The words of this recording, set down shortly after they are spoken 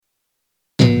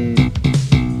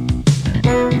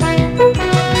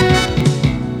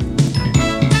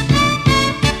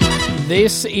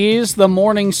This is the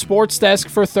Morning Sports Desk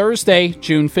for Thursday,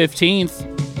 June 15th.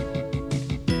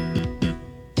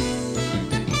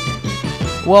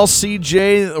 Well,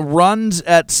 CJ, runs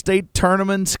at state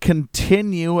tournaments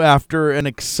continue after an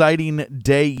exciting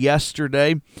day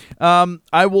yesterday.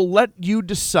 I will let you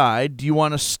decide. Do you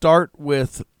want to start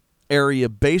with area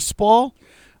baseball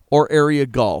or area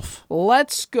golf?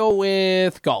 Let's go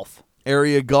with golf.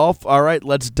 Area golf. All right,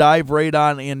 let's dive right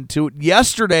on into it.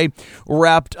 Yesterday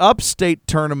wrapped up state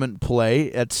tournament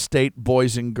play at State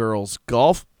Boys and Girls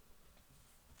Golf.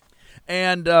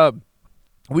 And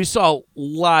we saw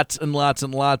lots and lots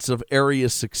and lots of area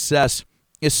success,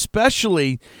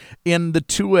 especially in the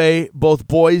 2A, both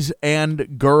boys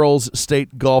and girls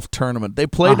state golf tournament. They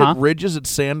played at Ridges at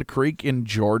Sand Creek in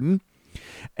Jordan.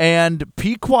 And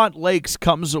Pequot Lakes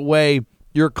comes away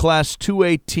your Class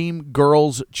 2A team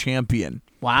girls champion.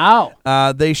 Wow.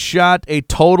 They shot a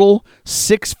total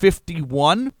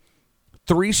 651,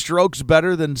 3 strokes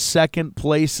better than second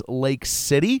place Lake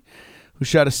City, who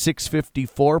shot a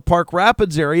 654. Park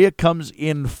Rapids area comes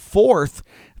in fourth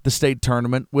at the state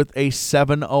tournament with a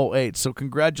 708. So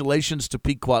congratulations to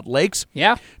Pequot Lakes.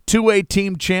 Yeah. 2A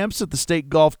team champs at the state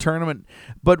golf tournament.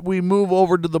 But we move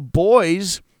over to the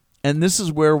boys, and this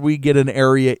is where we get an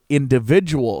area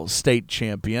individual state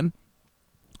champion.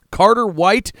 Carter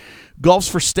White golfs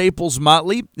for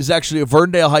Staples-Motley, is actually a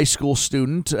Verndale High School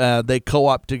student. They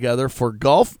co-op together for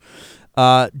golf.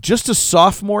 Just a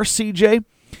sophomore, CJ,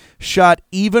 shot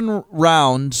even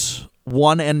rounds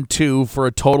 1 and 2 for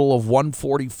a total of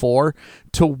 144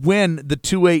 to win the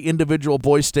 2A individual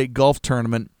boys state golf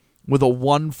tournament with a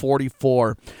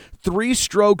 144. 3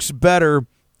 strokes better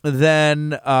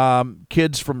than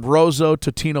kids from Roseau,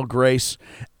 Totino Grace,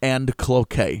 and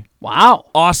Cloquet. Wow.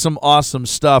 Awesome, awesome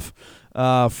stuff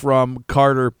from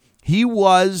Carter. He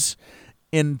was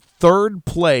in third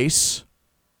place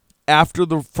after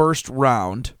the first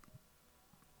round,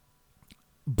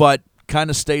 but kind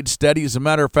of stayed steady. As a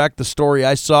matter of fact, the story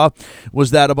I saw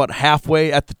was that about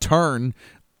halfway at the turn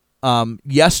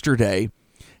yesterday,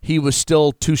 he was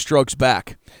still 2 strokes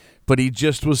back. But he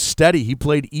just was steady. He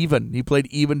played even. He played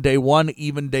even day 1,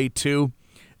 even day 2,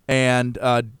 and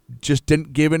just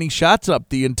didn't give any shots up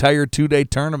the entire 2-day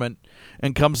tournament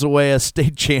and comes away as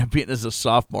state champion as a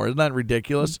sophomore. Isn't that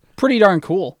ridiculous? Pretty darn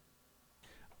cool.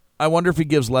 I wonder if he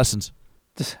gives lessons.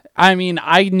 I mean,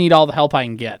 I need all the help I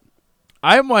can get.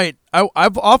 I've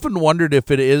often wondered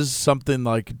if it is something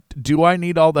like, do I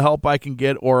need all the help I can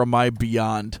get, or am I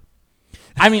beyond?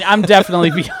 I mean, I'm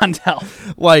definitely beyond help.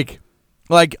 Like,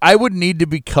 I would need to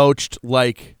be coached.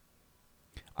 Like,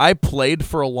 I played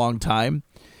for a long time,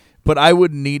 but I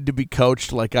would need to be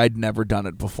coached like I'd never done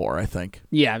it before, I think.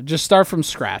 Yeah, just start from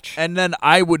scratch. And then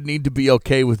I would need to be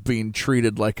okay with being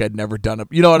treated like I'd never done it.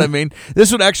 You know what I mean?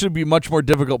 This would actually be much more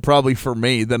difficult probably for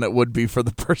me than it would be for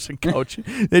the person coaching.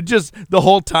 It just, the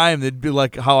whole time, it'd be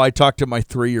like how I talk to my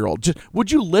 3-year-old. Just,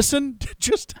 would you listen?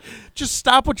 Just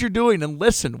stop what you're doing and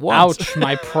listen once. Ouch,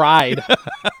 my pride.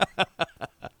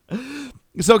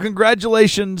 So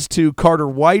congratulations to Carter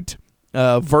White,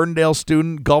 Verndale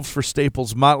student, golfs for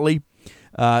Staples-Motley,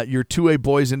 your 2A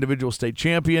boys individual state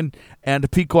champion, and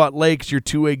Pequot Lakes, your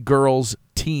 2A girls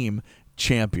team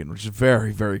champion, which is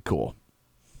very, very cool.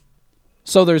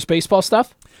 So there's baseball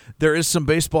stuff? There is some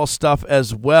baseball stuff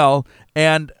as well,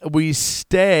 and we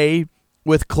stay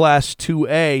with Class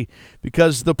 2A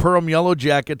because the Perham Yellow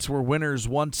Jackets were winners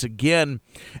once again.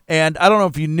 And I don't know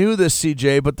if you knew this,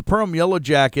 CJ, but the Perham Yellow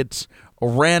Jackets, a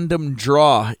random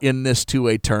draw in this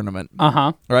 2A tournament.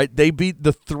 Right? They beat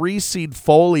the 3-seed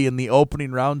Foley in the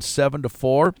opening round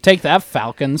 7-4. Take that,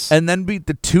 Falcons. And then beat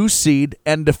the 2-seed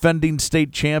and defending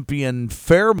state champion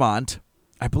Fairmont.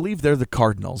 I believe they're the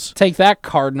Cardinals. Take that,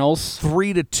 Cardinals.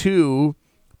 3-2.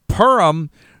 Perham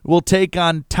will take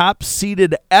on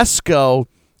top-seeded Esko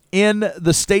in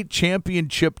the state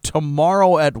championship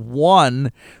tomorrow at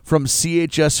 1 from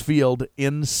CHS Field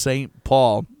in St.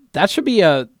 Paul. That should be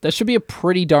a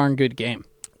pretty darn good game.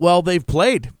 Well, they've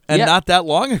played, and not that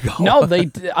long ago. No, they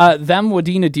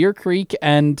Wadena Deer Creek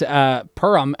and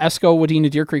Perham, Esko, Wadena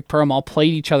Deer Creek, Perham all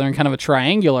played each other in kind of a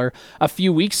triangular a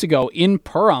few weeks ago in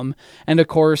Perham, and of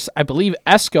course, I believe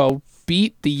Esko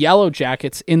beat the Yellow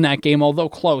Jackets in that game, although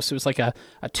close. It was like a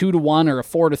 2-1 or a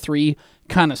 4-3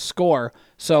 kind of score.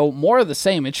 So more of the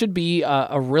same. It should be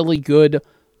a really good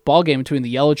ball game between the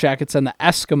Yellow Jackets and the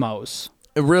Eskimos.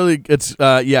 It's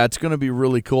going to be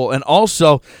really cool. And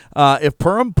also, if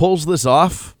Perham pulls this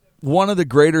off, one of the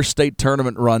greater state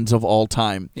tournament runs of all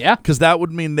time. Yeah. Because that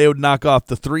would mean they would knock off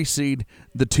the 3-seed,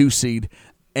 the 2-seed,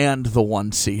 and the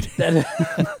 1 seed,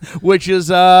 which is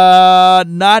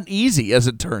not easy, as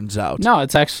it turns out. No,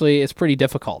 it's pretty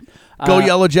difficult. Go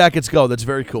Yellow Jackets, go! That's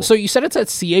very cool. So you said it's at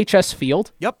CHS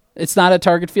Field? Yep. It's not at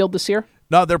Target Field this year?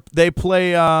 No, they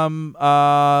play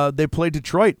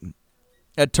Detroit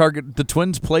at Target. The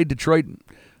Twins play Detroit.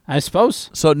 I suppose.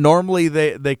 So normally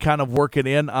they kind of work it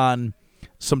in on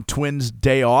some Twins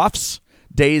days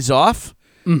off.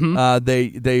 Mm-hmm.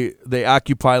 They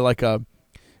occupy like I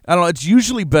don't know. It's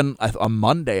usually been a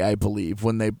Monday, I believe,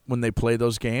 when they play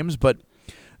those games. But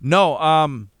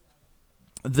no,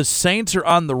 the Saints are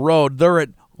on the road. They're at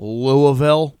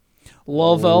Louisville.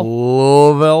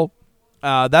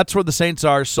 That's where the Saints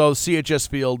are. So CHS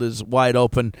Field is wide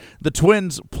open. The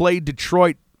Twins play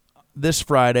Detroit this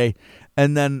Friday,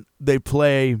 and then they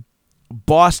play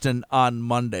Boston on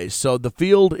Monday. So the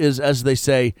field is, as they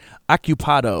say,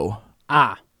 occupado.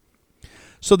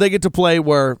 So they get to play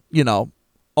where,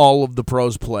 all of the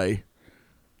pros play,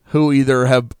 who either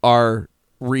are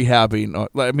rehabbing.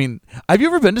 Have you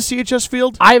ever been to CHS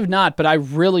Field? I have not, but I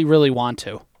really, really want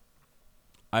to.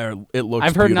 It looks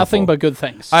I've heard beautiful. nothing but good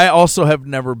things. I also have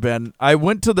never been. I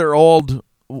went to their old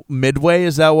Midway.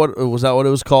 Was that what it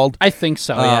was called? I think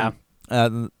so, yeah.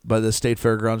 By the state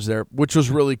fairgrounds there, which was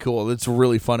really cool. It's a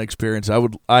really fun experience.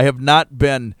 I have not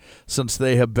been since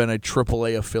they have been a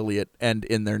AAA affiliate and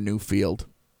in their new field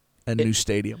and new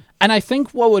stadium. And I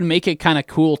think what would make it kind of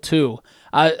cool too,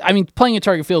 playing at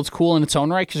Target Field is cool in its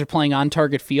own right because you're playing on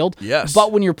Target Field. Yes.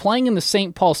 But when you're playing in the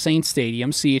St. Paul Saints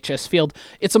Stadium, CHS Field,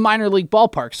 it's a minor league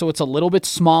ballpark, so it's a little bit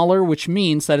smaller, which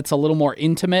means that it's a little more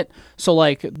intimate. So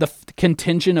like the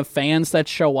contingent of fans that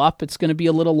show up, it's going to be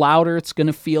a little louder. It's going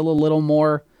to feel a little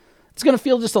more. It's going to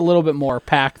feel just a little bit more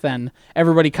packed than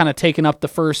everybody kind of taking up the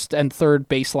first and third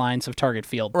baselines of Target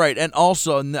Field. Right, and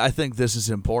also, and I think this is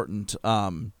important.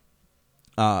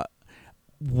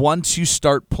 Once you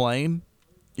start playing,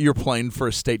 you're playing for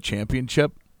a state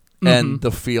championship, and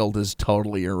the field is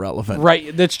totally irrelevant.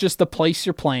 Right, that's just the place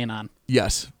you're playing on.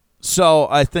 Yes. So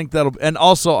I think and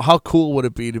also, how cool would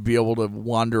it be to be able to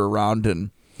wander around and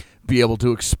be able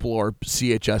to explore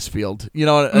CHS Field?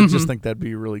 I just think that'd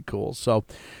be really cool. So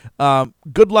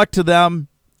good luck to them,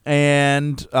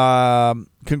 and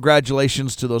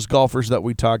congratulations to those golfers that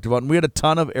we talked about. And we had a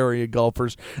ton of area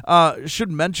golfers.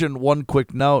 Should mention one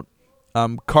quick note.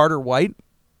 Carter White,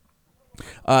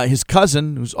 his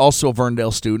cousin, who's also a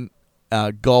Verndale student,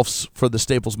 golfs for the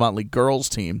Staples-Motley girls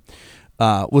team,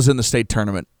 was in the state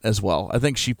tournament as well. I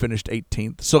think she finished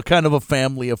 18th. So kind of a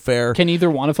family affair. Can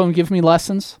either one of them give me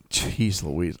lessons? Jeez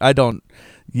Louise. I don't.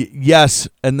 Yes,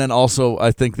 and then also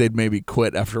I think they'd maybe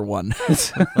quit after one.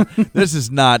 This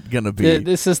is not going to be.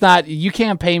 This is not. You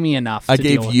can't pay me enough. I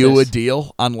gave you a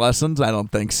deal on lessons? I don't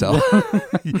think so.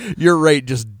 Your rate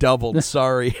just doubled.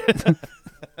 Sorry.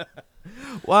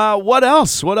 Wow. What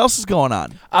else? What else is going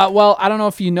on? Well, I don't know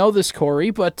if you know this, Corey,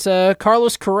 but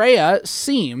Carlos Correa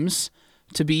seems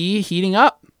to be heating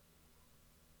up.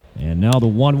 And now the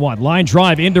 1-1. Line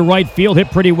drive into right field, hit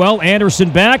pretty well.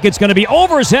 Anderson back. It's going to be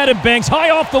over his head and banks high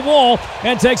off the wall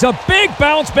and takes a big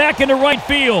bounce back into right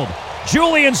field.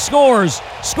 Julian scores.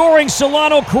 Scoring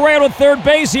Solano. Correa to third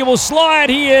base. He will slide.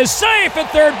 He is safe at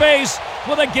third base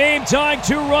with a game-tying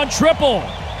 2-run triple.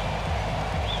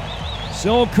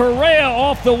 So Correa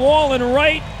off the wall and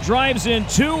right, drives in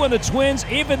 2, and the Twins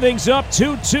even things up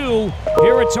 2-2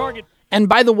 here at Target. And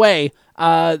by the way,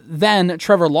 then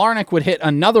Trevor Larnach would hit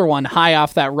another one high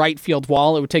off that right field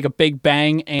wall. It would take a big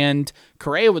bang, and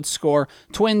Correa would score.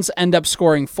 Twins end up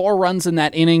scoring 4 runs in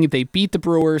that inning. They beat the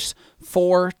Brewers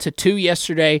 4-2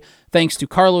 yesterday, thanks to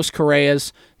Carlos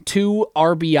Correa's 2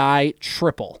 RBI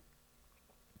triple.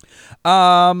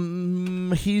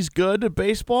 He's good at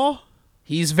baseball?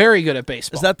 He's very good at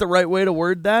baseball. Is that the right way to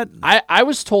word that? I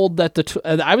was told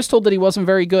that he wasn't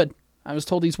very good. I was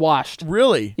told he's washed.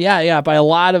 Really? Yeah, by a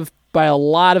lot of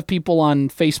people on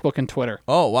Facebook and Twitter.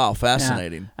 Oh, wow,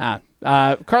 fascinating. Yeah.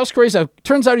 Carlos Correa,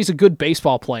 turns out he's a good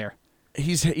baseball player.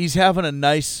 He's having a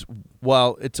nice,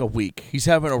 well, it's a week. He's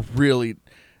having a really,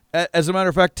 as a matter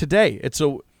of fact, today,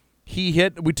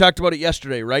 we talked about it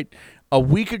yesterday, right? A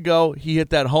week ago, he hit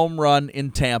that home run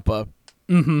in Tampa.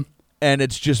 Mm-hmm. And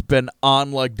it's just been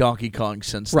on like Donkey Kong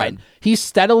since right. then. He's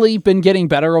steadily been getting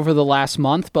better over the last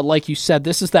month, but like you said,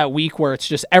 this is that week where it's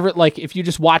just if you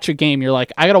just watch a game, you're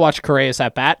like, I got to watch Correa's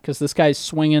at bat because this guy's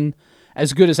swinging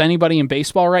as good as anybody in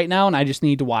baseball right now, and I just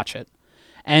need to watch it.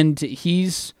 And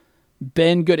he's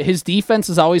been good. His defense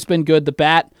has always been good. The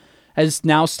bat is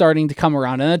now starting to come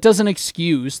around, and it doesn't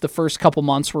excuse the first couple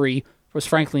months where he was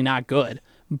frankly not good,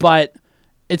 but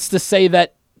it's to say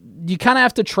that you kind of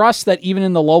have to trust that even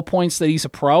in the low points that he's a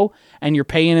pro and you're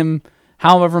paying him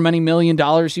however many $1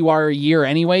 million you are a year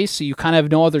anyway, so you kind of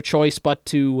have no other choice but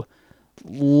to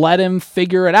let him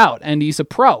figure it out. And he's a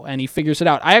pro, and he figures it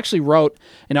out. I actually wrote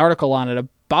an article on it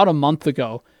about a month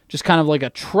ago, just kind of like a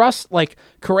trust, like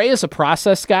Correa's a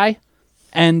process guy,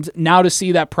 and now to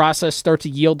see that process start to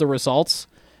yield the results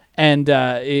and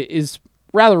is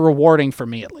rather rewarding for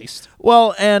me, at least.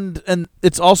 Well, and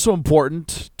it's also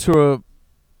important to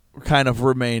kind of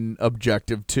remain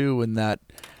objective too, in that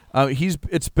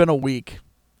it's been a week,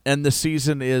 and the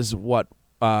season is what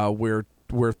we're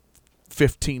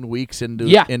 15 weeks into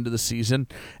the season,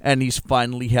 and he's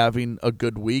finally having a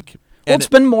good week. Well, it's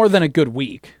been more than a good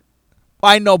week.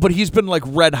 I know, but he's been like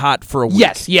red hot for a week.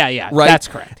 Yes, yeah, right? That's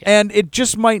correct. Yeah. And it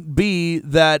just might be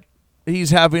that he's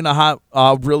having a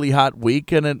really hot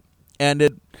week, and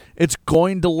it's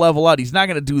going to level out. He's not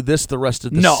going to do this the rest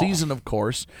of the season, of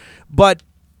course, but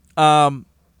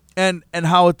and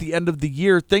how at the end of the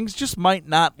year things just might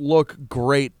not look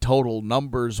great total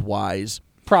numbers wise.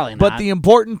 Probably not. But the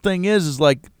important thing is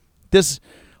like this.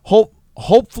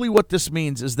 Hopefully, what this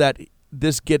means is that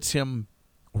this gets him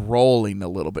rolling a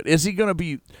little bit. Is he going to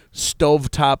be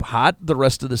stovetop hot the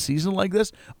rest of the season like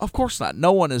this? Of course not.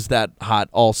 No one is that hot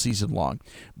all season long.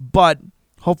 But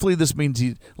hopefully this means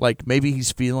maybe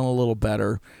he's feeling a little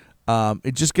better.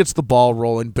 It just gets the ball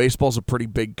rolling. Baseball's a pretty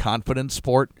big confidence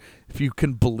sport. If you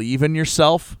can believe in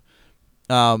yourself,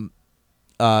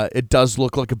 it does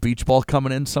look like a beach ball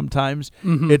coming in sometimes.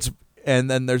 Mm-hmm.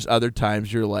 And then there's other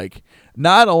times you're like,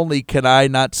 not only can I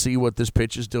not see what this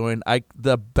pitch is doing,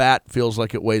 the bat feels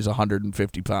like it weighs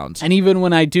 150 pounds. And even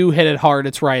when I do hit it hard,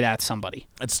 it's right at somebody.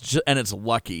 It's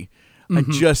lucky.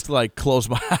 Mm-hmm. I just close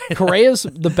my eyes. Correa's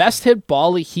the best hit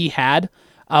ball he had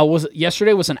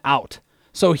yesterday was an out.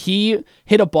 So he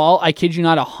hit a ball, I kid you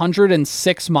not,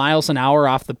 106 miles an hour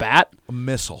off the bat. A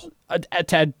missile.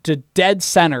 To dead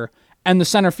center. And the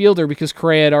center fielder, because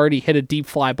Correa had already hit a deep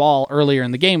fly ball earlier in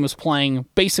the game, was playing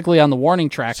basically on the warning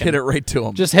track. Just hit it right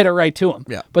to him.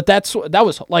 Yeah. But that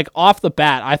was like off the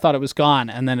bat, I thought it was gone.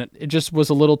 And then it just was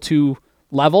a little too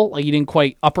level. Like he didn't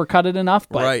quite uppercut it enough.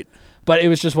 But, right. But it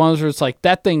was just one of those where it's like,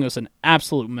 that thing was an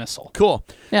absolute missile. Cool.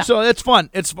 Yeah. So it's fun.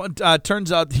 It's fun.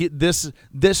 Turns out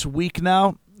this week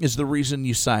now is the reason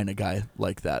you sign a guy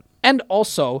like that. And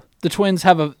also, the Twins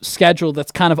have a schedule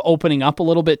that's kind of opening up a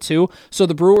little bit too. So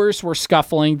the Brewers were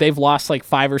scuffling. They've lost like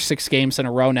 5 or 6 games in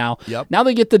a row now. Yep. Now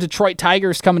they get the Detroit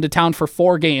Tigers coming to town for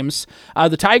 4 games.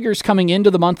 The Tigers coming into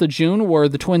the month of June were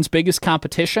the Twins' biggest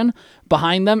competition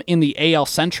behind them in the AL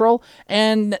Central.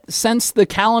 And since the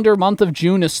calendar month of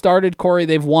June has started, Corey,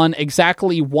 they've won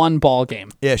exactly 1 ball game.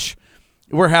 Ish.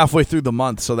 We're halfway through the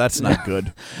month, so that's not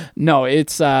good. No,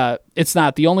 it's not.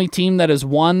 The only team that has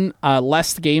won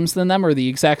less games than them, or the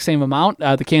exact same amount,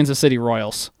 the Kansas City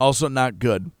Royals. Also not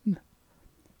good.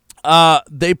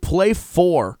 They play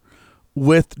 4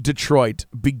 with Detroit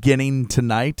beginning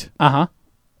tonight. Uh-huh.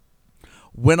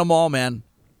 Win them all, man.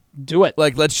 Do it.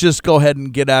 Let's just go ahead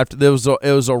and get after. It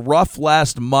was a rough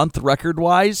last month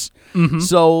record-wise,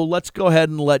 so let's go ahead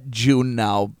and let June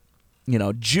now.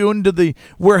 June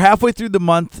we're halfway through the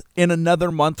month. In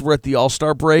another month, we're at the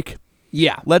All-Star break.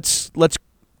 Yeah. Let's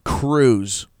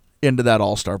cruise into that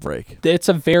All-Star break. It's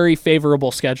a very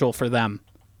favorable schedule for them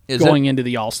going into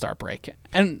the All-Star break.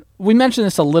 And we mentioned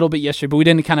this a little bit yesterday, but we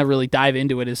didn't kind of really dive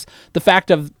into it, is the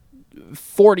fact of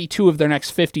 42 of their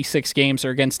next 56 games are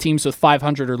against teams with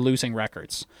 500 or losing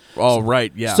records. Oh,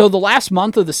 right, yeah. So the last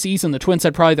month of the season, the Twins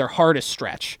had probably their hardest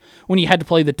stretch. When you had to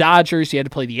play the Dodgers, you had to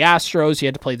play the Astros, you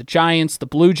had to play the Giants, the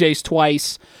Blue Jays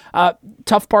twice.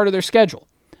 Tough part of their schedule.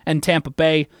 And Tampa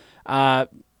Bay,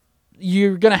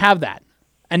 you're going to have that.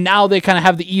 And now they kind of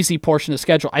have the easy portion of the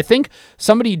schedule. I think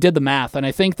somebody did the math, and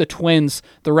I think the Twins,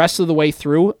 the rest of the way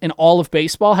through, in all of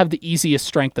baseball, have the easiest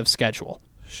strength of schedule.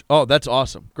 Oh, that's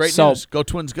awesome. Great news. Go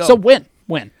Twins, go. So win.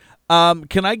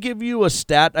 Can I give you a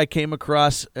stat I came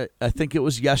across? I think it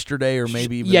was yesterday or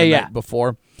maybe even the night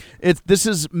before. This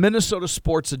is Minnesota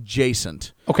sports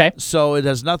adjacent. Okay. So it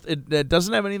has it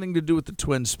doesn't have anything to do with the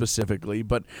Twins specifically,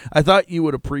 but I thought you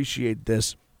would appreciate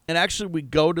this. And actually, we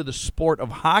go to the sport of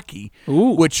hockey,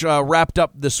 which wrapped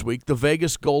up this week. The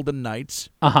Vegas Golden Knights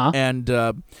and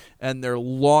their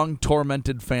long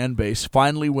tormented fan base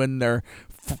finally win their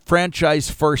franchise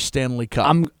first Stanley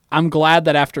Cup. I'm glad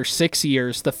that after 6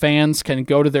 years, the fans can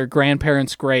go to their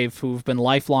grandparents' grave who've been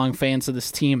lifelong fans of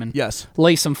this team and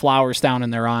lay some flowers down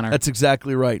in their honor. That's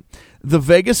exactly right. The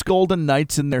Vegas Golden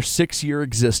Knights in their 6-year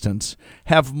existence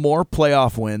have more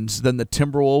playoff wins than the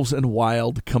Timberwolves and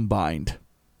Wild combined.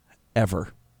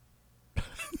 Ever.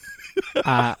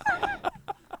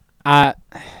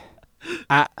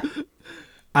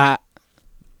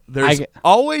 There's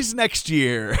always next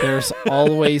year. There's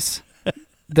always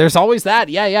that.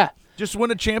 Yeah. Just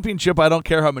win a championship. I don't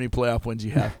care how many playoff wins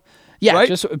you have. Yeah, right?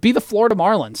 just be the Florida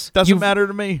Marlins. Doesn't matter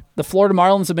to me. The Florida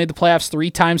Marlins have made the playoffs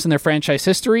 3 times in their franchise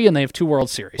history, and they have 2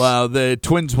 World Series. Well, the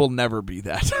Twins will never be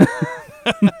that.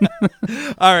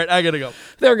 All right, I got to go.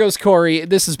 There goes Corey.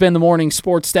 This has been the Morning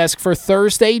Sports Desk for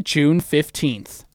Thursday, June 15th.